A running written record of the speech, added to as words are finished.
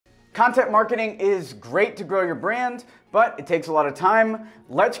Content marketing is great to grow your brand, but it takes a lot of time.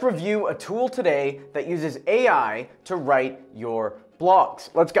 Let's review a tool today that uses AI to write your blogs.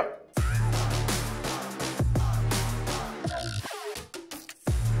 Let's go.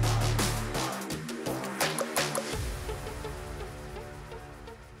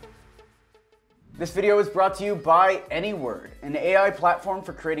 This video is brought to you by Anyword, an AI platform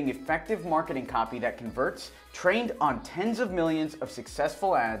for creating effective marketing copy that converts, trained on tens of millions of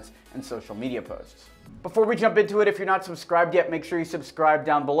successful ads and social media posts. Before we jump into it, if you're not subscribed yet, make sure you subscribe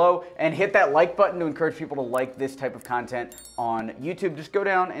down below and hit that like button to encourage people to like this type of content on YouTube. Just go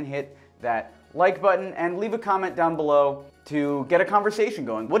down and hit that like button and leave a comment down below to get a conversation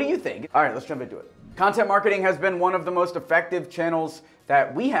going. What do you think? All right, let's jump into it. Content marketing has been one of the most effective channels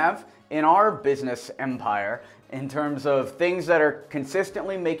that we have in our business empire in terms of things that are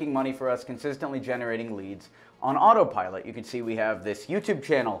consistently making money for us, consistently generating leads on autopilot. You can see we have this YouTube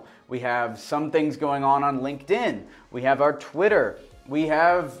channel, we have some things going on LinkedIn, we have our Twitter, we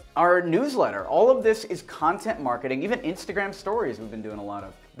have our newsletter. All of this is content marketing, even Instagram stories we've been doing a lot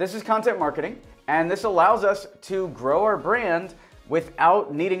of. This is content marketing, and this allows us to grow our brand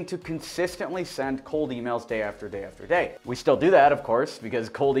without needing to consistently send cold emails day after day after day. We still do that, of course, because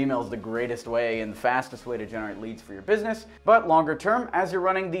cold email is the greatest way and the fastest way to generate leads for your business. But longer term, as you're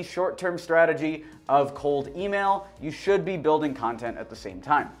running the short-term strategy of cold email, you should be building content at the same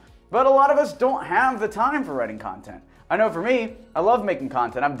time. But a lot of us don't have the time for writing content. I know for me, I love making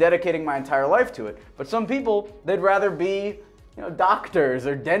content. I'm dedicating my entire life to it. But some people, they'd rather be, doctors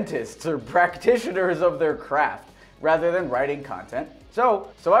or dentists or practitioners of their craft, rather than writing content.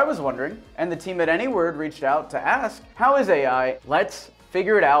 So I was wondering, and the team at Anyword reached out to ask, how is AI? Let's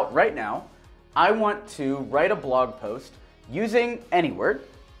figure it out right now. I want to write a blog post using Anyword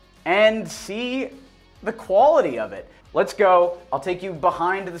and see the quality of it. Let's go. I'll take you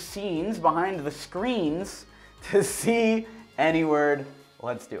behind the scenes, behind the screens to see Anyword.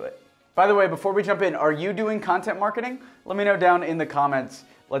 Let's do it. By the way, before we jump in, are you doing content marketing? Let me know down in the comments.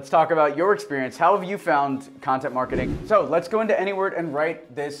 Let's talk about your experience. How have you found content marketing? So let's go into Anyword and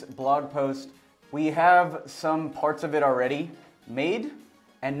write this blog post. We have some parts of it already made,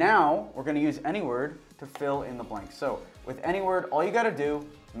 and now we're gonna use Anyword to fill in the blanks. So with Anyword, all you gotta do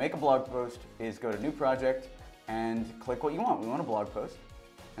to make a blog post is go to New Project and click what you want. We want a blog post.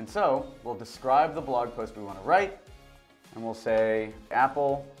 And so we'll describe the blog post we wanna write, and we'll say,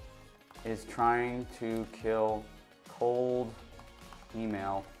 Apple is trying to kill cold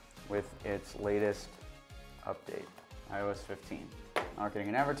email with its latest update, iOS 15. Marketing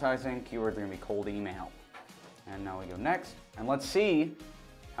and advertising, keywords are gonna be cold email. And now we go next, and let's see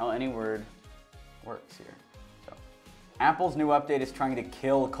how Anyword works here. So, Apple's new update is trying to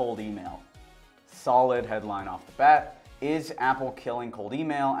kill cold email. Solid headline off the bat. Is Apple killing cold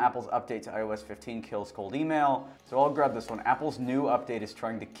email? Apple's update to iOS 15 kills cold email. So I'll grab this one. Apple's new update is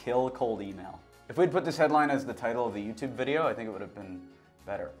trying to kill cold email. If we'd put this headline as the title of the YouTube video, I think it would have been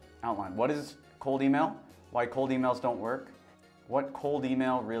better. Outline. What is cold email? Why cold emails don't work? What cold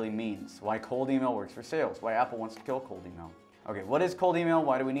email really means? Why cold email works for sales? Why Apple wants to kill cold email? Okay, what is cold email?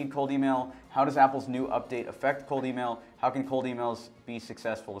 Why do we need cold email? How does Apple's new update affect cold email? How can cold emails be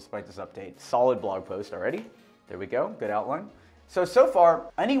successful despite this update? Solid blog post already. There we go, good outline. So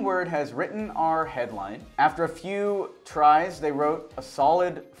far, Anyword has written our headline. After a few tries, they wrote a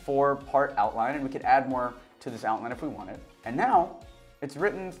solid 4-part outline, and we could add more to this outline if we wanted. And now, it's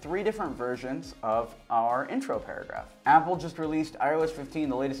written 3 different versions of our intro paragraph. Apple just released iOS 15,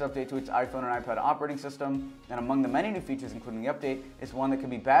 the latest update to its iPhone and iPad operating system, and among the many new features, including the update, is one that could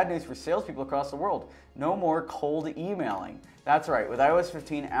be bad news for salespeople across the world. No more cold emailing. That's right, with iOS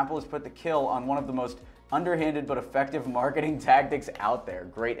 15, Apple has put the kill on one of the most underhanded but effective marketing tactics out there.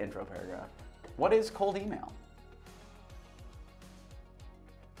 Great intro paragraph. What is cold email?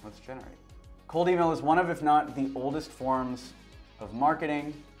 Let's generate. Cold email is one of, if not the oldest forms of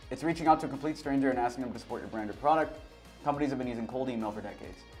marketing. It's reaching out to a complete stranger and asking them to support your brand or product. Companies have been using cold email for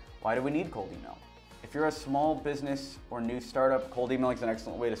decades. Why do we need cold email? If you're a small business or new startup, cold emailing is an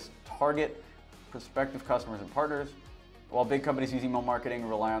excellent way to target prospective customers and partners. While big companies use email marketing and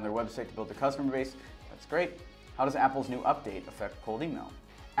rely on their website to build their customer base, that's great. How does Apple's new update affect cold email?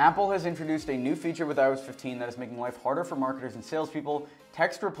 Apple has introduced a new feature with iOS 15 that is making life harder for marketers and salespeople.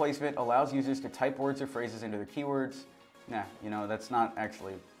 Text replacement allows users to type words or phrases into their keywords. Nah, that's not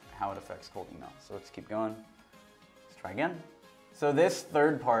actually how it affects cold email. So let's keep going. Let's try again. So this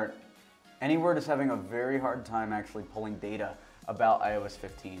third part, Anyword is having a very hard time actually pulling data about iOS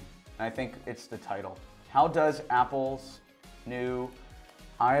 15. And I think it's the title. How does Apple's new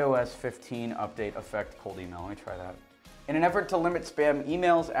iOS 15 update affect cold email? Let me try that. In an effort to limit spam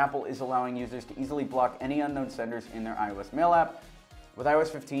emails, Apple is allowing users to easily block any unknown senders in their iOS mail app. With iOS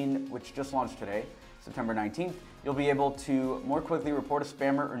 15, which just launched today, September 19th, you'll be able to more quickly report a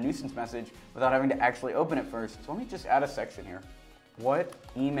spammer or nuisance message without having to actually open it first. So let me just add a section here. What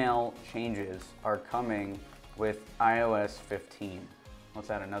email changes are coming with iOS 15?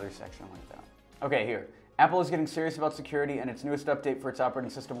 Let's add another section like that. Okay, here. Apple is getting serious about security, and its newest update for its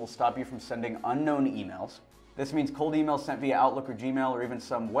operating system will stop you from sending unknown emails. This means cold emails sent via Outlook or Gmail or even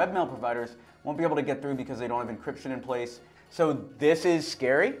some webmail providers won't be able to get through because they don't have encryption in place. So this is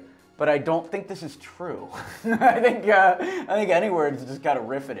scary, but I don't think this is true. I think Anyword's just got a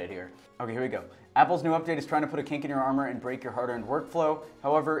riff at it here. Okay, here we go. Apple's new update is trying to put a kink in your armor and break your hard-earned workflow.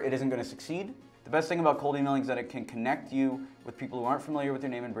 However, it isn't going to succeed. The best thing about cold emailing is that it can connect you with people who aren't familiar with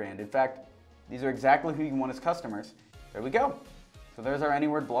your name and brand. In fact, these are exactly who you want as customers. There we go. So there's our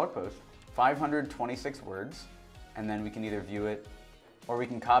Anyword blog post. 526 words, and then we can either view it or we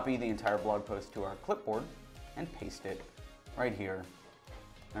can copy the entire blog post to our clipboard and paste it right here.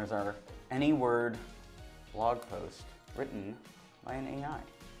 There's our Anyword blog post written by an AI.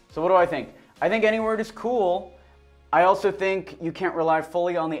 So what do I think? I think Anyword is cool. I also think you can't rely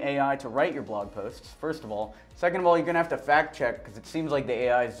fully on the AI to write your blog posts, first of all. Second of all, you're gonna have to fact check because it seems like the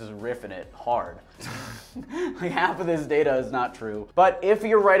AI is just riffing it hard. Like half of this data is not true. But if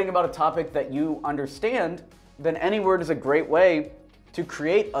you're writing about a topic that you understand, then Anyword is a great way to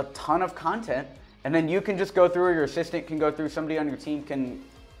create a ton of content, and then you can just go through, or your assistant can go through, somebody on your team can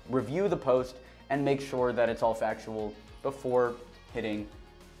review the post and make sure that it's all factual before hitting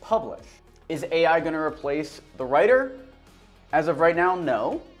publish. Is AI going to replace the writer? As of right now,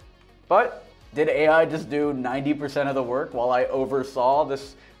 no. But did AI just do 90% of the work while I oversaw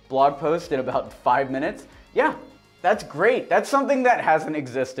this blog post in about 5 minutes? Yeah, that's great. That's something that hasn't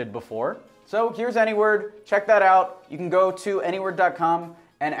existed before. So here's Anyword. Check that out. You can go to anyword.com,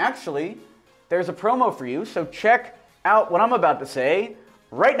 and actually, there's a promo for you. So check out what I'm about to say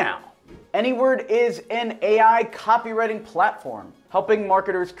right now. Anyword is an AI copywriting platform helping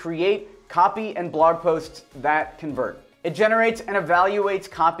marketers create copy and blog posts that convert. It generates and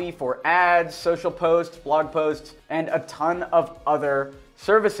evaluates copy for ads, social posts, blog posts, and a ton of other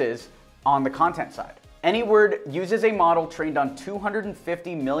services on the content side. Anyword uses a model trained on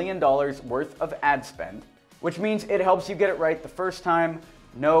 $250 million worth of ad spend, which means it helps you get it right the first time,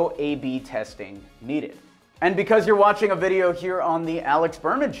 no A/B testing needed. And because you're watching a video here on the Alex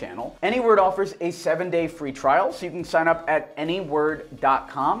Berman channel, Anyword offers a 7-day free trial, so you can sign up at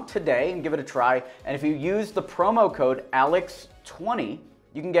anyword.com today and give it a try. And if you use the promo code ALEX20,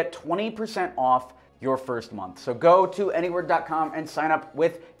 you can get 20% off your first month. So go to anyword.com and sign up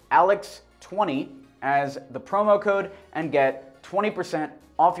with ALEX20 as the promo code and get 20%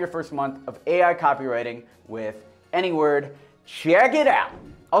 off your first month of AI copywriting with Anyword. Check it out.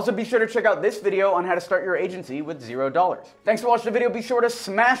 Also, be sure to check out this video on how to start your agency with $0. Thanks for watching the video. Be sure to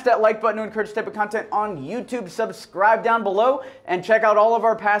smash that like button to encourage this type of content on YouTube. Subscribe down below and check out all of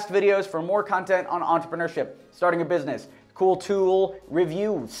our past videos for more content on entrepreneurship, starting a business, cool tool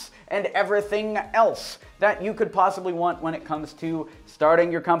reviews, and everything else that you could possibly want when it comes to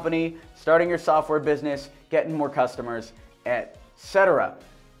starting your company, starting your software business, getting more customers, etc.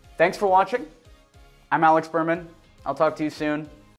 Thanks for watching. I'm Alex Berman. I'll talk to you soon.